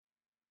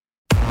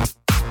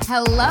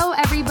Hello,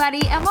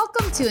 everybody, and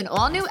welcome to an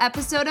all-new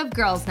episode of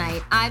Girls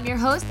Night. I'm your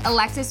host,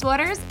 Alexis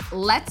Waters.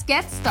 Let's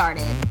get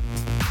started.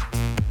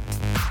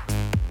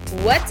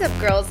 What's up,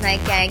 Girls Night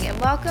gang, and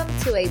welcome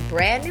to a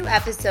brand new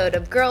episode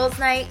of Girls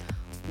Night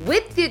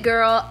with your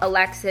girl,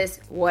 Alexis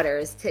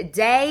Waters.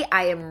 Today,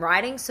 I am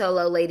riding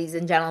solo, ladies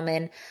and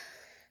gentlemen,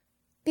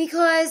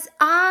 because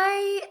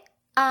I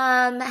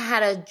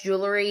had a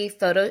jewelry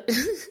photo.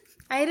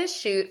 I had a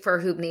shoot for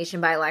Hoop Nation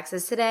by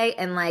Alexis today,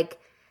 and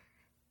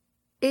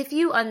if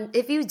you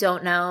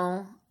don't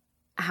know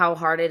how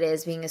hard it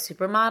is being a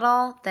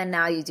supermodel, then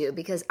now you do,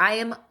 because I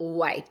am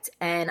wiped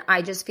and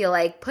I just feel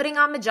like putting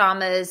on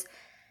pajamas,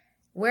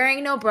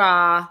 wearing no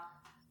bra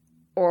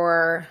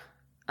or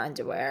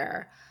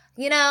underwear,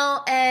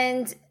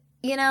 I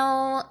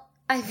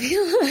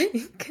feel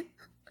like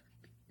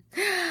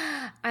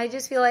I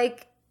just feel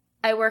like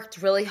I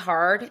worked really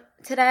hard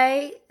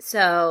today,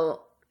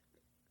 so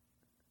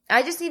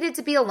I just needed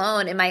to be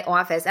alone in my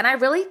office. And I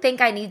really think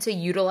I need to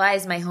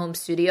utilize my home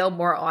studio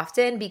more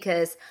often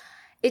because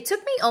it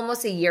took me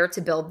almost a year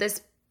to build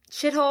this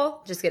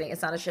shithole. Just kidding.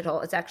 It's not a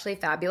shithole. It's actually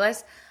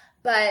fabulous.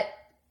 But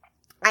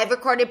I've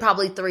recorded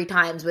probably 3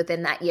 times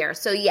within that year.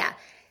 So yeah,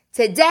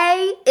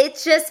 today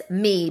it's just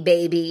me,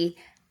 baby.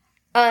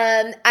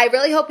 I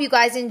really hope you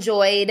guys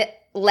enjoyed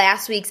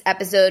last week's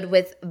episode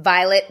with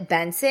Violet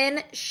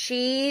Benson.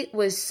 She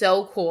was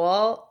so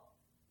cool.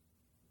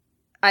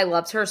 I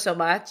loved her so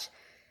much.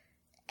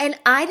 And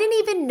I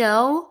didn't even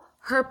know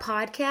her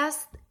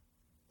podcast,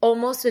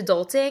 Almost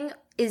Adulting,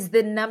 is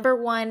the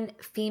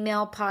 #1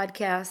 female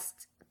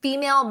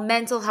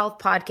mental health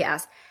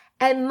podcast.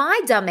 And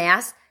my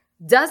dumbass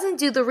doesn't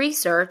do the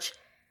research.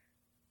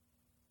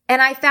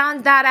 And I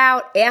found that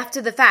out after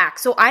the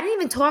fact. So I didn't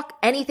even talk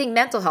anything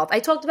mental health.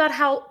 I talked about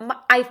how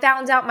I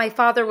found out my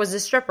father was a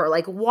stripper.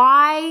 Like,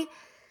 why?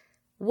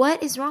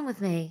 What is wrong with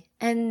me?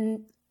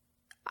 And,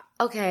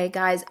 okay,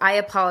 guys, I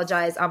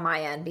apologize on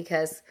my end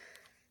because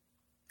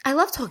I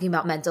love talking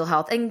about mental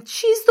health, and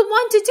she's the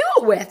one to do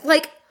it with.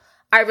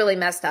 I really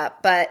messed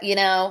up, but,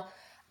 I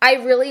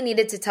really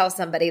needed to tell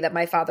somebody that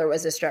my father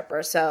was a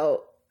stripper,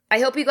 so I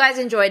hope you guys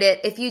enjoyed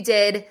it. If you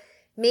did,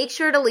 make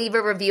sure to leave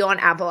a review on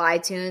Apple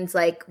iTunes.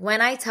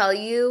 When I tell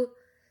you,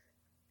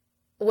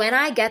 when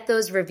I get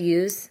those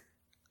reviews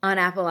on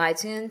Apple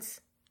iTunes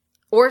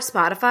or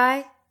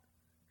Spotify,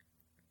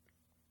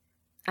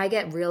 I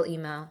get real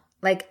emo.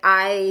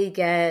 I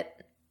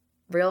get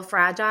real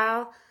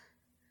fragile.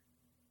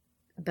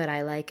 But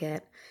I like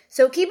it.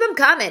 So keep them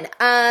coming.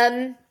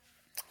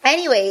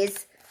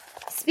 Anyways,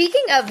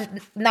 speaking of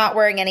not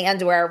wearing any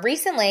underwear,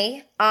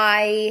 recently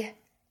I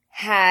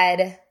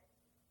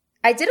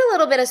did a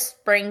little bit of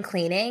spring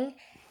cleaning,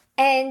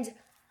 and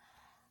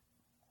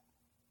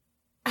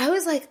I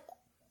was like,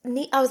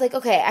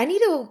 okay, I need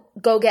to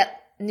go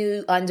get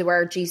new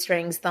underwear,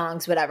 G-strings,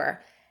 thongs, whatever.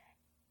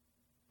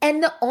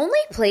 And the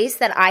only place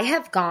that I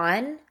have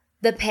gone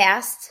the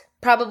past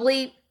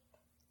probably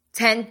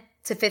 10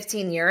 to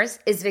 15 years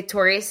is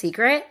Victoria's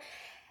Secret.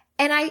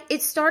 And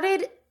it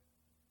started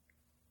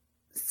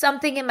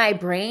something in my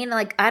brain.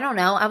 I don't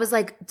know. I was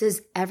like,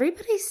 does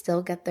everybody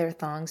still get their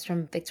thongs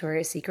from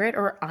Victoria's Secret,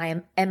 or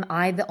am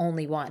I the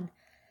only one?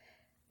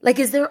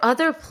 Is there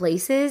other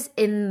places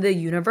in the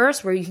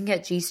universe where you can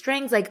get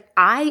G-strings?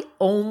 I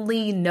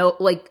only know,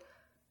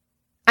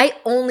 I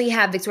only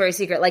have Victoria's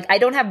Secret. I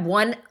don't have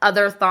one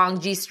other thong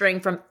G-string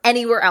from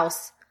anywhere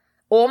else.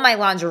 All my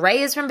lingerie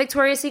is from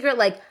Victoria's Secret.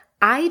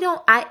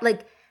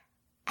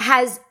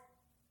 Has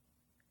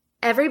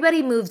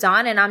everybody moved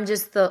on and I'm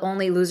just the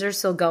only loser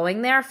still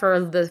going there for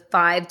the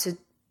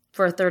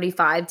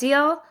 35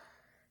 deal?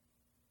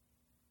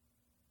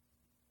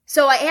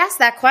 So I asked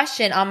that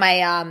question on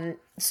my on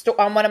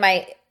one of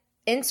my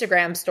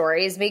Instagram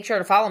stories. Make sure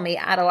to follow me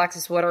at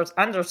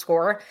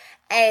 @AlexisWaters_.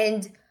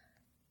 And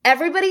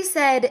everybody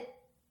said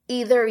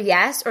either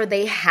yes or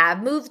they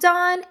have moved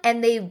on,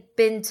 and they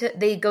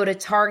go to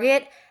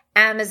Target,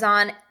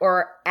 Amazon,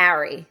 or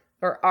Ari.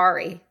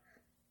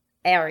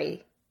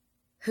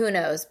 Who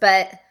knows?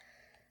 But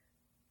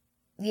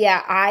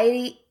yeah,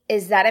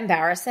 is that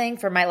embarrassing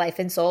for my life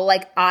and soul?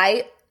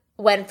 I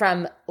went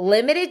from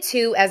Limited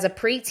 2 as a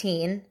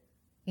preteen,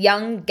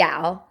 young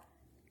gal,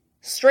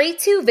 straight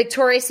to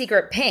Victoria's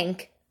Secret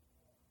Pink.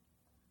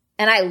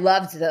 And I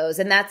loved those.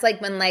 And that's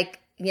when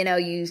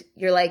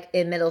you're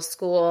in middle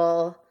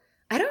school.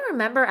 I don't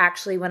remember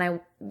actually when I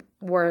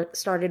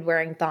started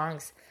wearing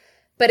thongs.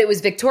 But it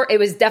was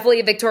definitely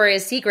a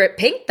Victoria's Secret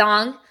pink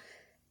thong.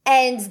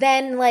 And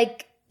then I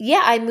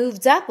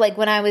moved up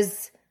when I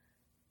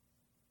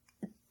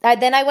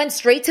went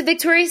straight to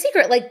Victoria's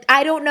Secret.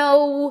 I don't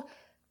know.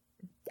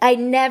 I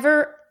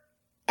never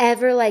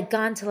ever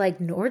gone to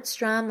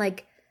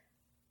Nordstrom.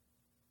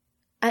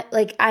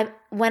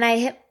 When I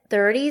hit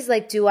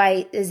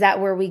 30s, is that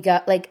where we go?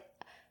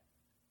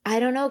 I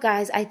don't know,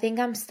 guys. I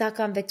think I'm stuck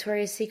on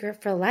Victoria's Secret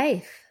for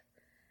life.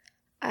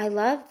 I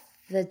love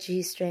the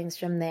G-strings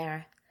from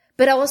there.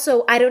 But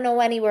also, I don't know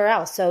anywhere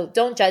else, so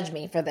don't judge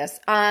me for this.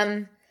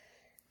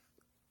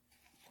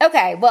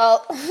 Okay,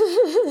 well,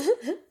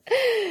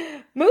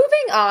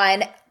 moving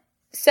on.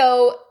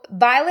 So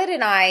Violet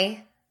and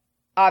I,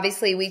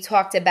 obviously, we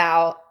talked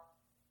about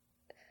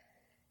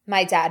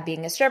my dad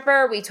being a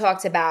stripper. We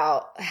talked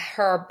about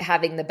her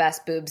having the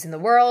best boobs in the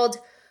world.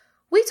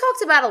 We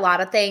talked about a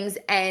lot of things,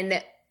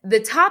 and the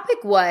topic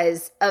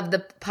of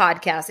the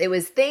podcast, it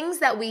was things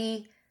that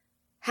we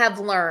have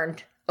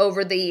learned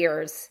over the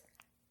years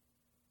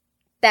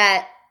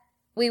that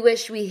we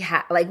wish we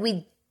had, like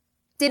we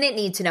didn't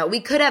need to know. We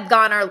could have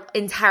gone our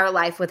entire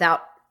life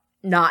without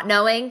not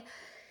knowing.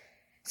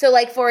 So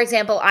like, for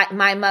example,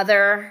 my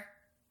mother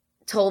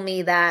told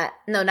me that,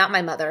 no, not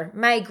my mother.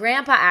 My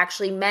grandpa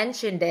actually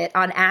mentioned it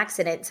on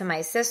accident to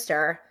my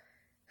sister,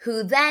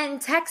 who then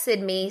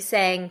texted me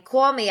saying,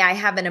 call me, I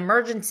have an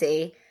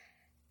emergency.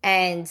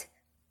 And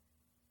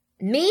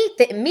me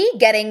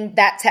getting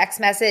that text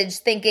message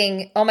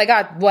thinking, oh my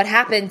God, what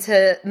happened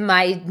to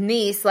my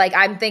niece? Like,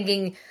 I'm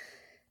thinking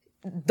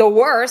the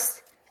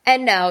worst.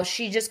 And no,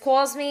 she just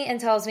calls me and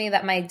tells me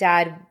that my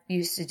dad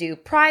used to do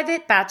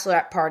private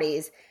bachelorette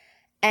parties.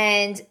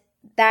 And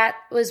that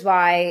was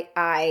why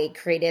I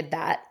created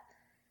that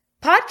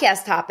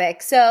podcast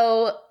topic.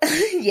 So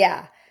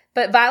yeah,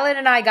 but Violet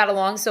and I got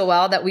along so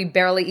well that we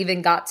barely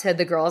even got to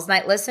the girls'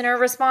 night listener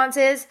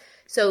responses.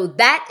 So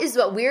that is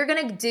what we're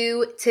going to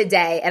do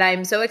today. And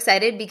I'm so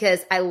excited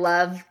because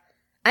I'm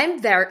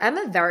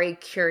a very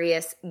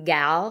curious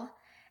gal,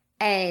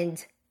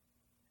 and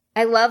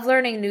I love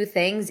learning new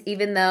things,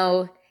 even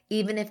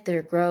if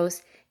they're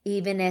gross,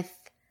 even if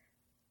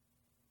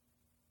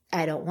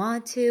I don't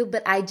want to,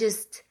 but I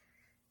just,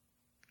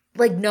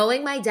 like,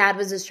 knowing my dad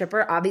was a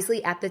stripper,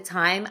 obviously at the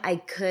time I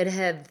could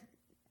have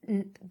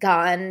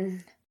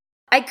gone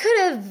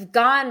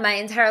my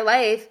entire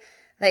life,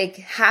 like,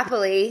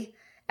 happily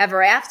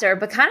ever after,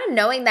 but kind of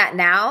knowing that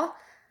now,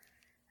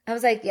 I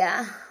was like,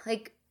 yeah,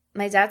 like,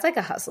 my dad's like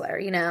a hustler,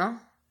 you know?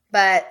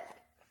 But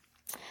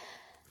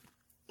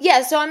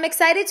yeah, so I'm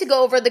excited to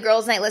go over the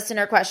girls' night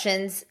listener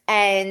questions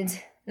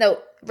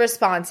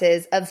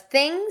responses of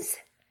things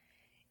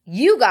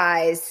you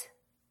guys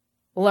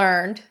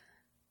learned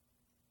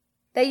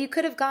that you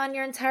could have gone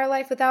your entire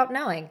life without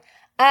knowing.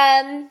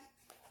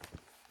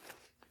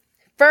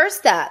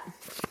 First up,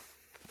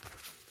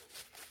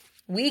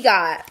 we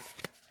got,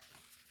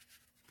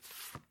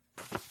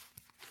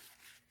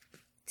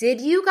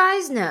 did you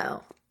guys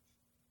know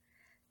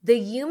the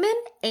human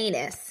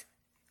anus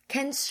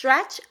can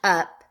stretch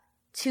up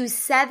to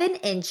 7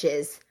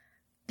 inches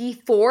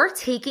before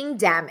taking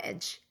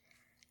damage?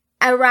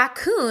 A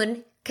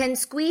raccoon can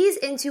squeeze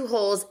into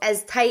holes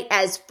as tight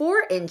as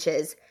 4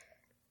 inches,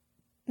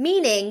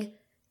 meaning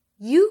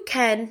you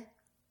can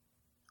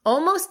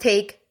almost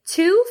take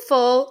 2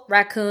 full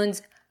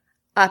raccoons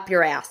up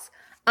your ass.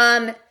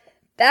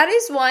 That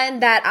is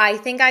one that I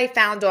think I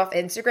found off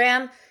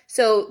Instagram.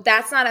 So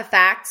that's not a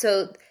fact.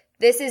 So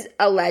this is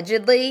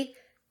allegedly,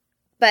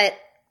 but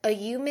a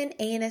human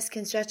anus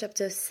can stretch up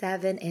to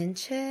 7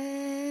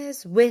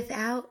 inches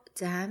without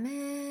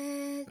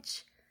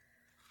damage.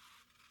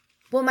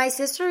 Well, my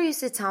sister used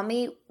to tell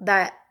me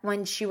that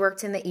when she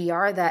worked in the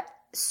ER that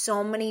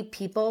so many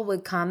people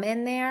would come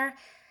in there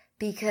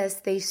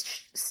because they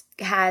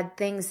had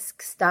things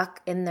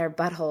stuck in their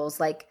buttholes,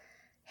 like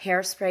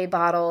hairspray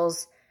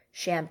bottles,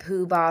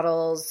 shampoo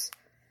bottles,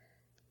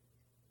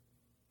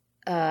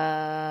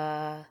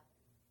 anal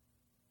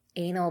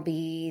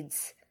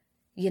beads,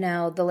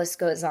 the list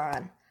goes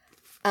on.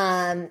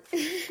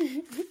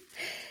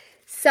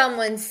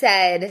 Someone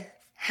said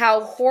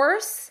how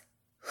horse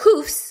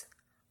hoofs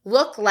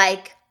look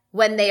like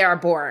when they are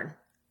born.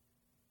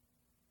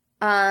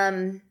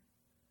 How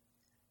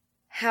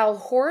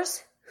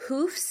horse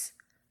hoofs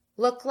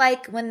look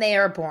like when they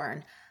are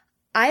born.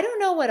 I don't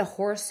know what a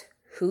horse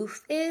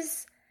hoof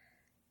is,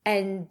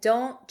 and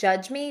don't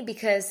judge me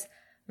because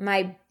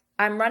I'm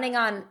running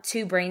on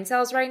 2 brain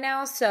cells right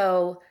now,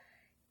 so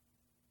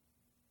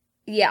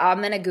yeah, I'm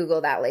going to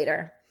Google that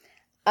later.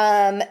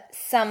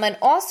 Someone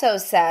also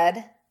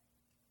said,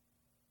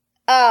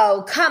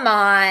 oh, come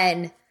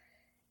on.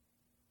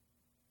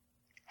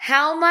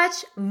 How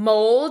much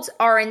molds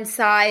are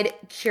inside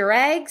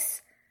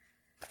Keurigs?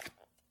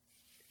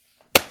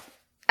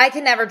 I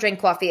can never drink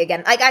coffee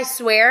again. Like, I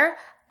swear,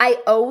 I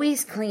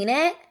always clean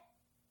it,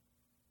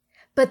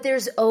 but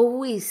there's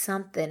always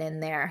something in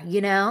there,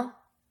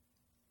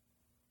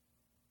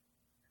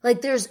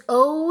 Like, there's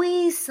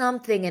always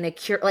something in a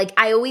Keurig. Like,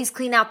 I always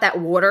clean out that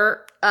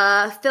water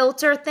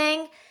filter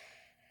thing.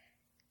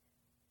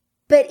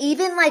 But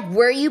even, like,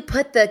 where you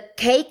put the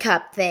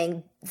K-cup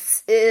thing,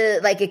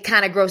 like, it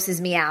kind of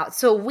grosses me out.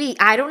 So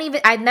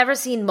I've never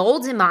seen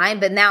molds in mine,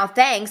 but now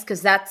thanks,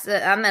 because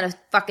I'm going to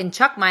fucking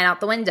chuck mine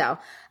out the window.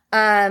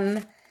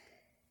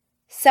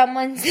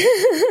 Someone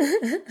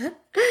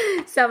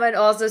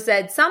also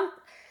said some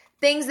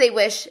things they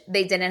wish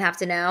they didn't have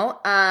to know.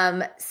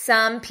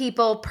 Some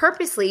people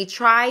purposely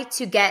try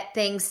to get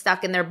things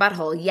stuck in their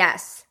butthole.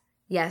 Yes,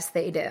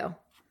 they do.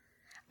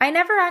 I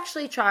never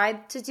actually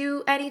tried to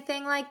do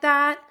anything like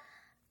that.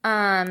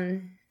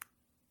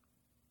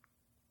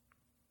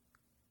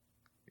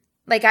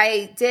 Like,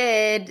 I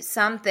did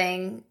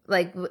something,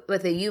 like,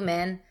 with a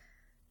human,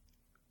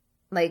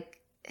 like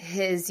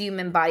his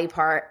human body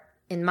part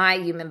in my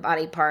human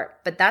body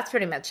part, but that's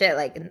pretty much it.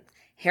 Like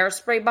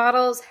hairspray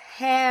bottles,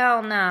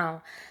 hell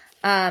no.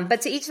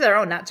 But to each their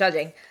own, not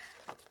judging.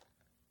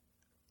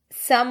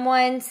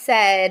 Someone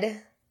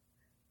said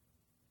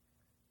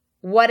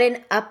what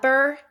an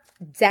upper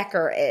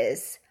decker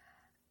is.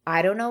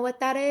 I don't know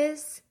what that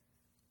is,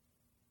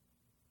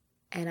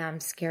 and I'm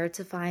scared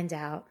to find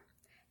out.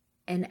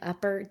 An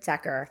upper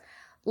decker.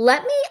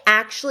 Let me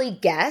actually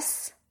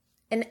guess.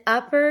 An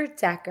upper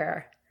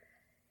decker.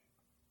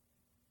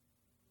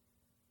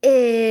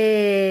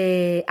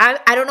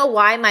 I don't know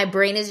why my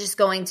brain is just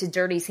going to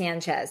Dirty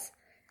Sanchez,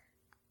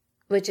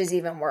 which is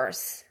even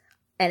worse.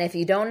 And if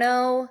you don't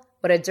know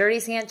what a Dirty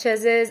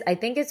Sanchez is, I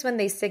think it's when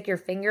they stick your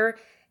finger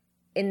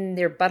in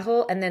their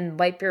butthole and then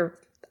wipe your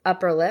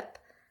upper lip.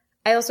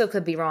 I also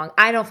could be wrong.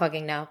 I don't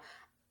fucking know.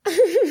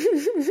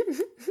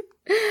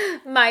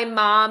 My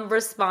mom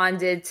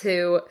responded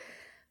to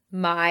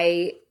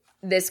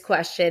this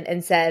question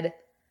and said,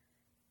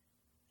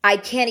 I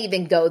can't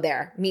even go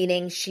there.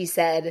 Meaning she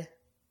said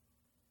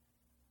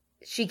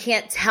she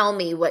can't tell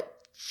me what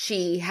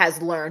she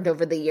has learned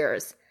over the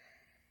years.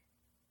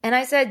 And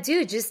I said,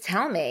 dude, just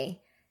tell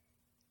me.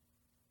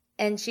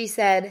 And she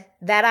said,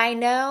 that I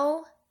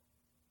know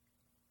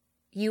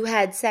you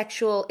had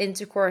sexual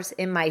intercourse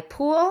in my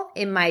pool,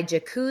 in my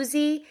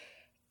jacuzzi,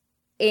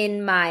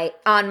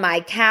 on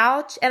my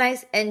couch.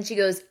 And she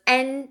goes,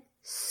 and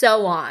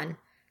so on.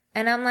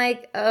 And I'm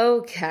like,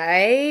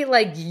 okay,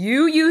 like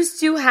you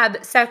used to have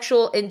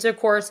sexual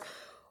intercourse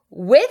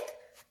with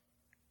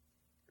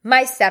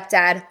my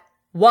stepdad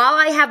while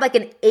I had like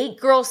an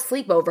 8-girl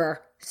sleepover.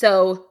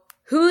 So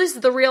who's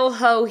the real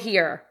hoe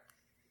here?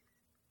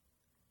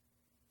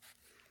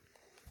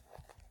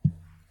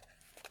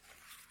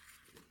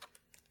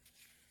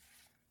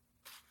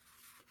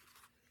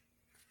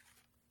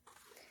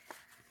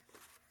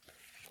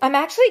 I'm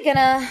actually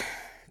gonna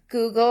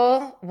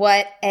Google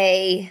what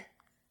a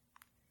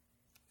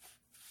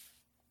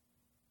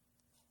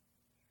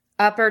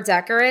upper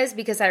decker is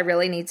because I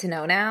really need to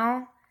know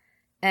now.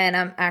 And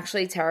I'm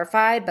actually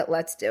terrified, but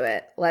let's do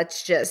it.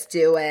 Let's just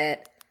do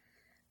it.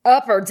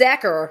 Upper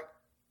decker.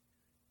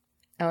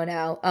 Oh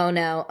no, oh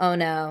no, oh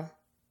no.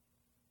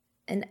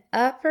 An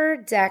upper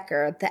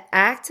decker, the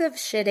act of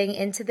shitting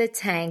into the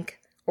tank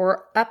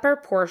or upper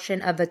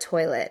portion of a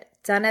toilet,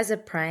 done as a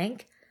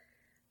prank.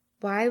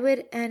 Why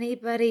would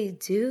anybody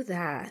do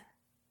that?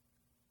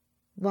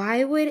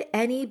 Why would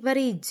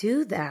anybody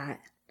do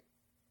that?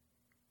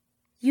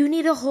 You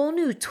need a whole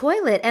new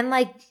toilet. And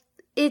like,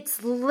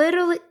 it's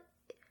literally,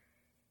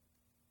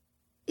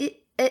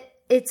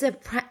 it's a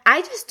prank.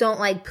 I just don't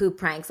like poop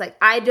pranks. Like,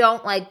 I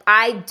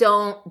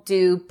don't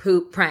do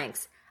poop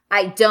pranks.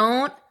 I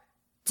don't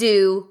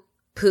do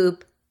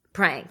poop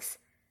pranks.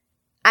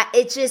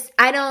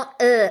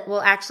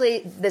 Well,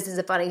 actually, this is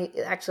awkward.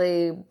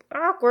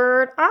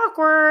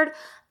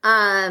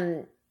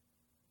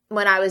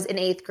 When I was in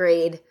 8th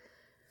grade,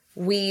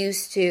 we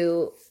used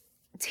to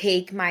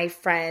take my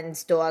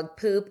friend's dog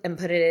poop and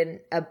put it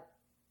in a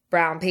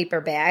brown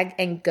paper bag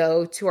and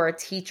go to our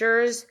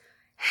teachers'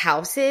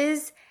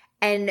 houses,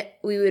 and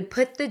we would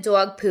put the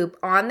dog poop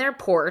on their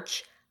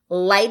porch,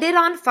 light it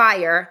on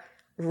fire,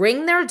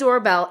 ring their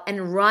doorbell,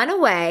 and run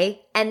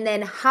away, and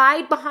then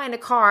hide behind a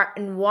car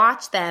and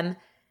watch them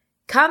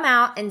come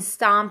out and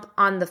stomp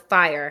on the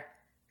fire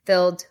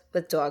filled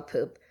with dog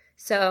poop.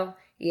 So,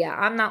 yeah,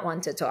 I'm not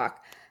one to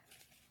talk.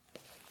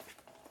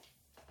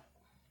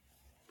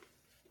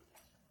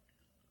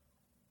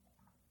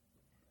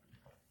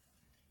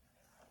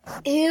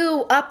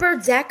 Ew, upper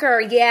decker.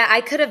 Yeah,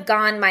 I could have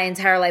gone my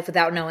entire life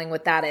without knowing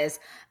what that is.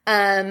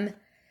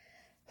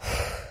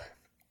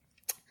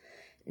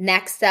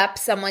 Next up,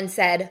 someone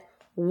said,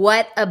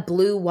 what a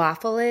blue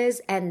waffle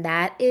is. And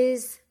that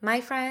is,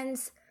 my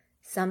friends,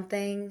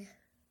 something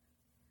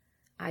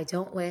I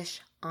don't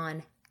wish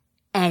on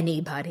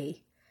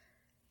anybody.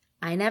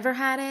 I never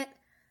had it.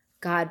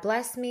 God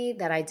bless me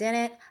that I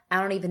didn't. I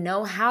don't even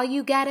know how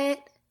you get it.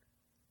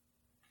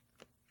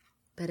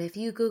 But if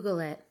you Google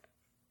it,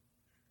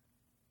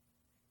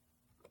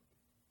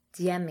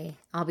 DM me.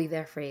 I'll be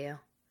there for you.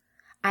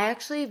 I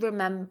actually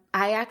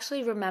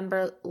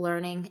remember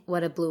learning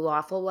what a blue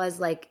waffle was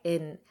like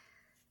in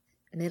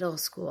middle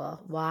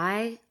school.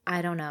 Why?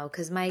 I don't know.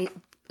 Because my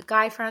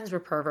guy friends were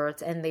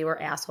perverts and they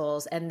were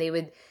assholes, and they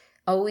would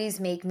always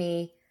make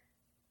me,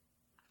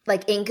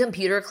 like in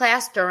computer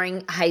class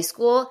during high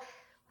school,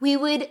 we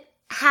would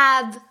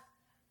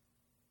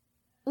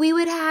be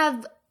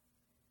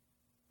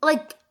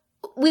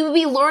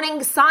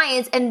learning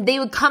science, and they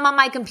would come on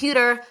my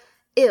computer.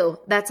 Ew,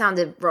 that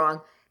sounded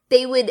wrong.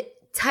 They would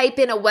type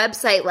in a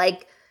website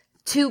like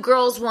 2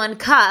 girls, 1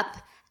 cup,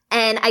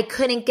 and I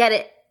couldn't get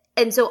it.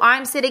 And so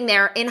I'm sitting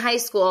there in high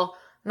school.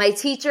 My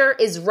teacher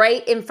is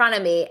right in front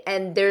of me,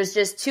 and there's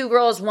just 2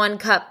 girls, 1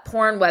 cup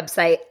porn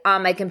website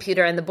on my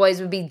computer, and the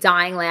boys would be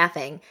dying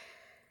laughing.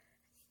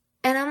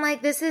 And I'm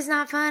like, this is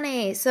not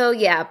funny. So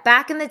yeah,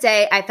 back in the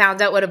day, I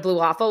found out what a blue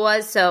waffle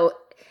was. So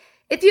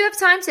if you have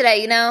time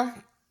today,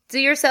 do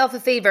yourself a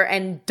favor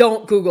and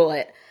don't Google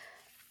it.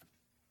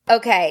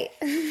 Okay.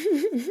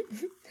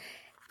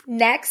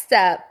 Next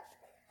up,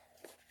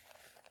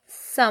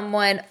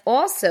 someone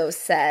also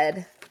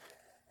said,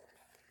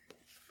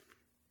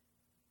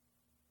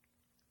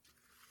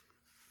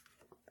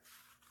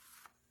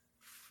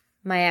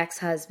 my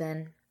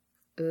ex-husband.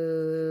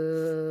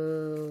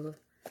 Ooh.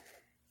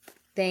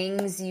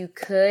 Things you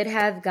could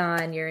have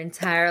gone your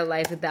entire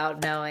life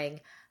about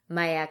knowing.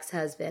 My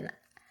ex-husband.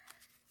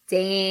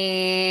 Damn.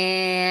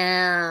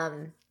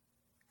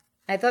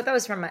 I thought that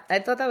was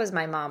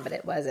my mom, but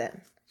it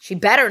wasn't. She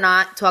better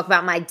not talk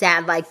about my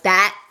dad like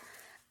that.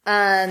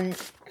 I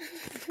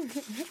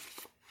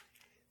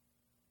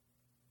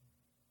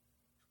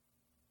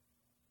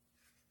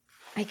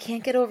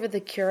can't get over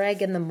the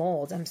Keurig and the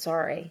mold. I'm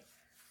sorry.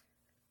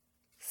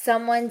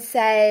 Someone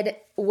said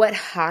what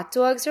hot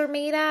dogs are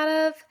made out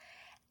of.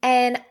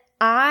 And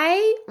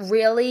I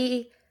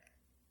really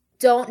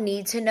don't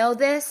need to know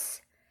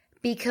this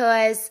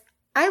because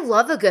I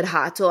love a good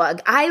hot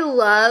dog. I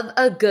love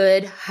a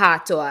good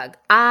hot dog.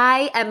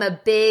 I am a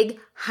big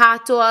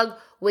hot dog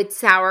with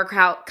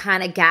sauerkraut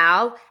kind of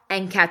gal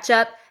and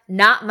ketchup,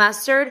 not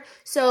mustard.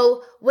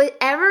 So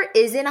whatever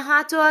is in a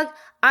hot dog,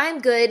 I'm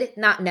good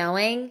not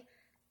knowing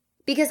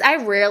because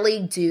I rarely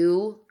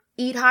do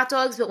eat hot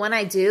dogs. But when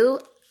I do,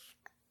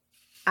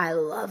 I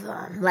love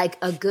them. Like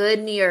a good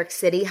New York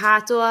City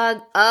hot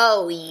dog.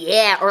 Oh,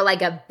 yeah. Or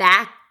like a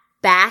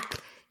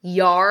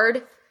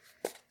backyard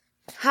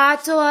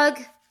hot dog.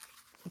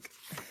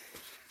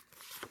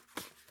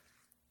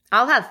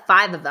 I'll have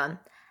 5 of them.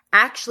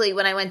 Actually,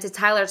 when I went to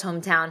Tyler's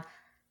hometown,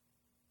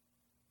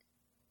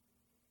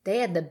 they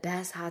had the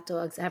best hot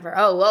dogs ever.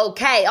 Oh,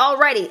 okay.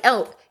 Alrighty.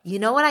 Oh, you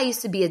know what I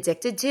used to be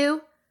addicted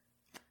to?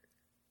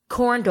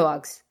 Corn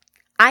dogs.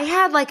 I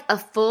had like a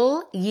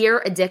full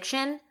year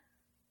addiction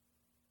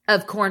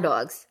of corn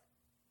dogs.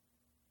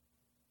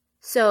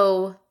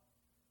 So,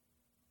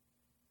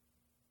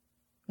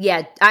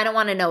 yeah, I don't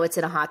want to know what's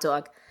in a hot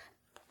dog.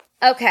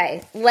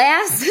 Okay,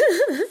 last.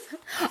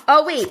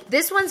 Oh, wait,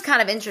 this one's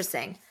kind of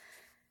interesting.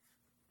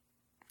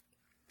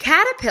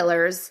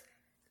 Caterpillars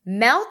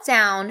melt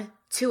down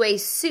to a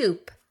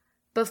soup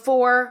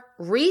before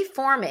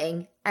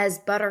reforming as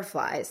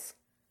butterflies.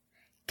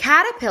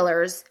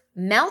 Caterpillars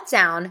melt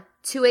down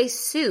to a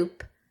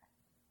soup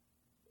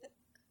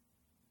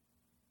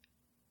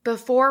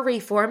before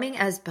reforming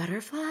as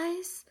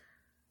butterflies?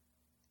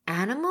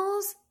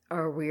 Animals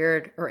are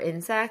weird, or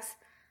insects?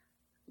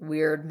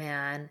 Weird,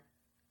 man.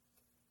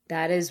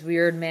 That is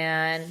weird,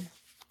 man.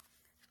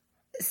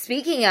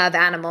 Speaking of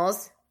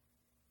animals,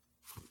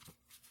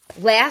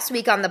 last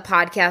week on the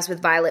podcast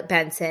with Violet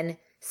Benson,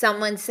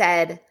 someone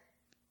said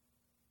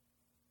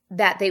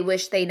that they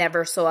wish they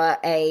never saw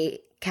a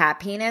cat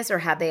penis or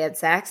had they had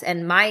sex.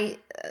 And my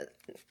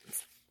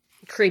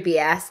creepy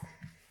ass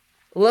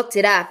looked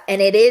it up,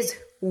 and it is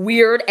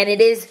weird, and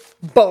it is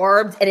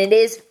barbed, and it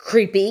is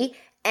creepy.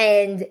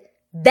 And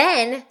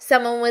then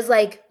someone was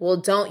like, well,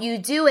 don't you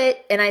do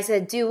it. And I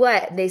said, do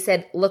what? They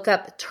said, look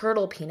up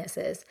turtle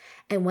penises.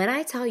 And when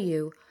I tell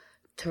you,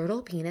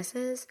 turtle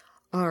penises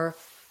are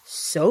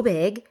so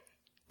big,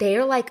 they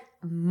are like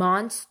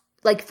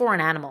like for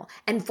an animal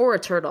and for a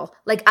turtle.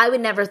 Like I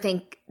would never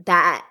think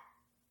that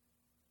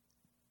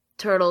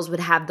turtles would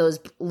have those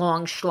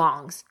long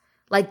schlongs.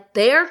 Like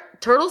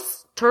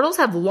turtles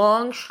have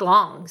long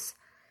schlongs.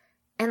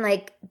 And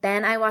like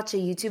then I watch a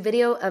YouTube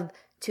video of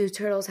 2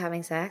 turtles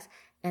having sex,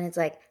 and it's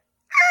like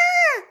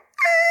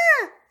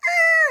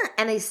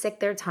and they stick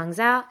their tongues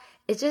out.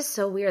 It's just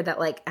so weird that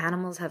like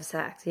animals have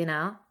sex, you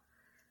know?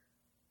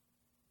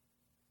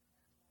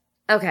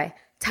 Okay,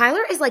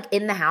 Tyler is like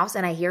in the house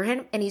and I hear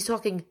him and he's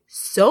talking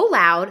so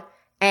loud,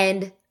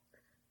 and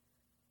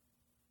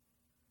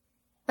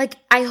like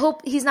I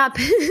hope he's not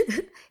he's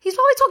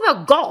probably talking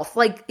about golf,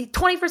 like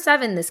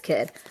 24/7 this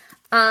kid.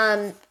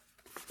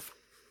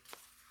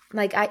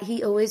 Like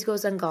he always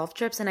goes on golf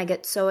trips and I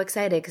get so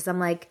excited because I'm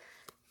like,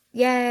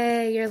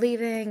 yay, you're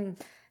leaving.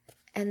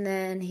 And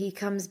then he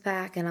comes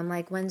back and I'm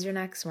like, when's your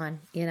next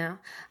one? You know?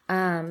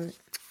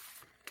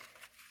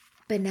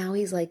 But now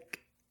he's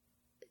like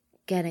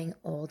getting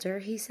older,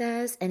 he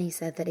says. And he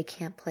said that he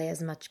can't play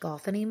as much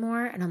golf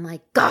anymore. And I'm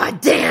like,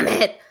 God damn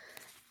it.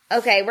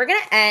 Okay, we're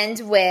going to end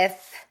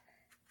with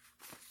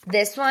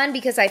this one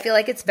because I feel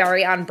like it's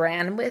very on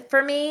brand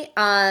for me.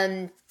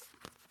 And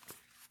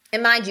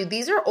mind you,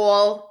 these are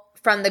all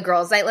from the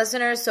Girls Night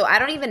listeners, so I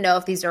don't even know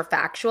if these are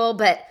factual,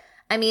 but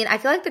I mean, I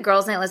feel like the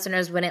Girls Night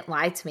listeners wouldn't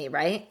lie to me,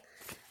 right?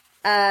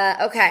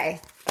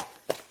 Okay.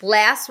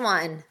 Last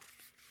one.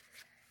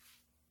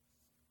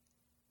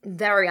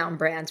 Very on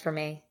brand for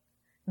me.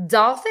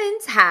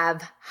 Dolphins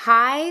have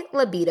high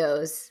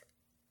libidos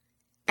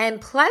and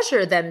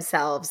pleasure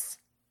themselves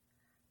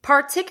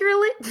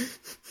particularly,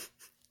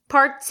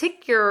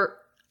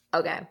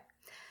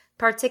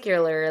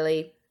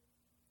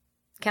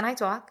 can I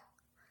talk?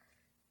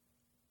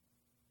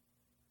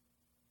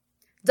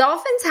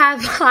 Dolphins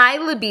have high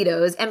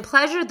libidos and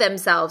pleasure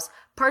themselves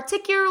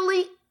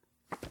particularly.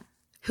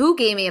 Who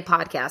gave me a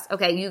podcast?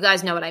 Okay, you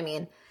guys know what I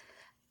mean.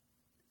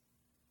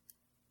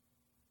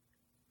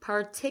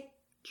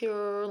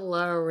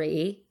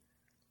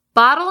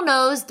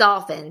 bottlenose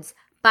dolphins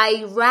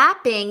by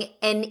wrapping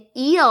an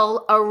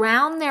eel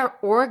around their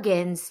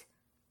organs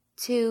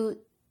to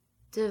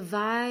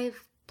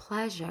derive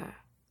pleasure.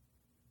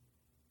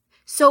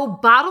 So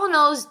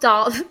bottlenose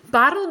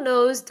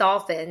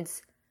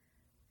dolphins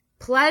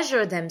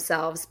pleasure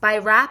themselves by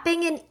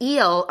wrapping an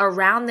eel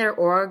around their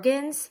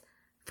organs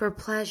for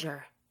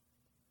pleasure.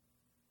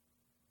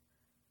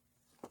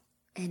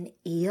 An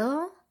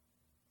eel?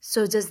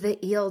 So does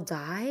the eel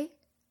die?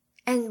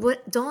 And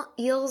what, don't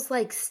eels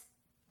like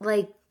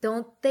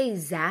don't they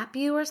zap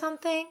you or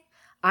something?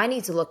 I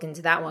need to look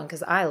into that one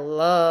because I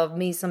love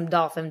me some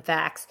dolphin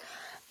facts.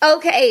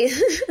 Okay.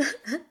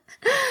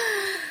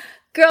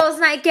 Girls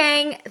Night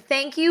Gang,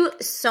 thank you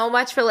so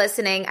much for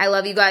listening. I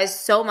love you guys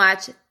so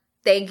much.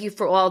 Thank you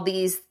for all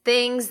these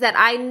things that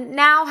I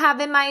now have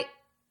in my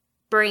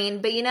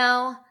brain. But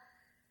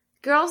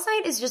Girls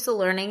Night is just a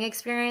learning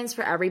experience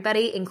for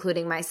everybody,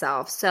 including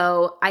myself.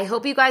 So I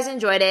hope you guys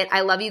enjoyed it.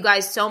 I love you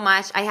guys so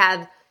much. I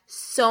have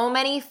so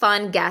many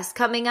fun guests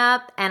coming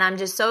up, and I'm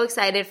just so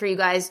excited for you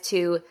guys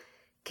to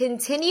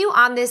continue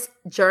on this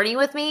journey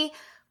with me.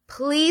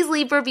 Please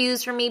leave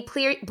reviews for me.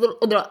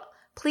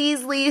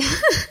 Please leave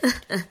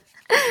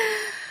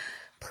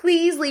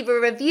a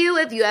review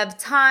if you have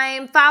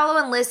time.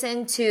 Follow and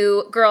listen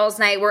to Girls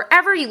Night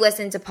wherever you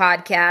listen to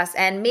podcasts,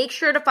 and make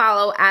sure to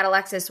follow at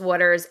Alexis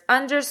Waters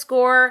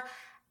 _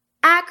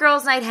 at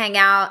Girls Night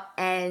Hangout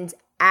and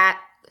at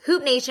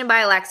Hoop Nation by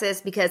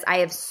Alexis, because I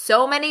have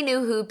so many new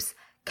hoops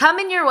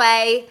coming your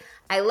way.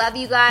 I love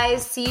you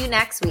guys. See you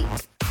next week.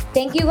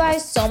 Thank you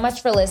guys so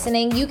much for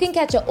listening. You can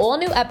catch an all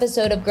new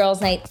episode of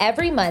Girls Night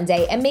every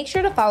Monday, and make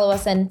sure to follow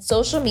us on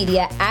social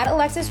media at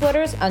Alexis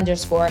Waters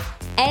 _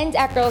 and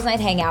at Girls Night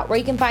Hangout, where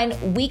you can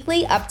find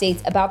weekly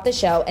updates about the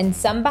show and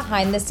some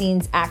behind the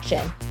scenes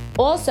action.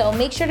 Also,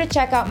 make sure to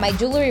check out my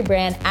jewelry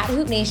brand at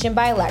Hoop Nation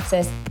by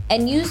Alexis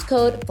and use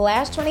code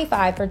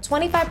FLASH25 for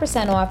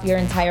 25% off your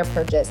entire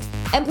purchase.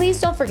 And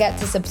please don't forget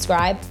to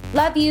subscribe.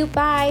 Love you.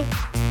 Bye.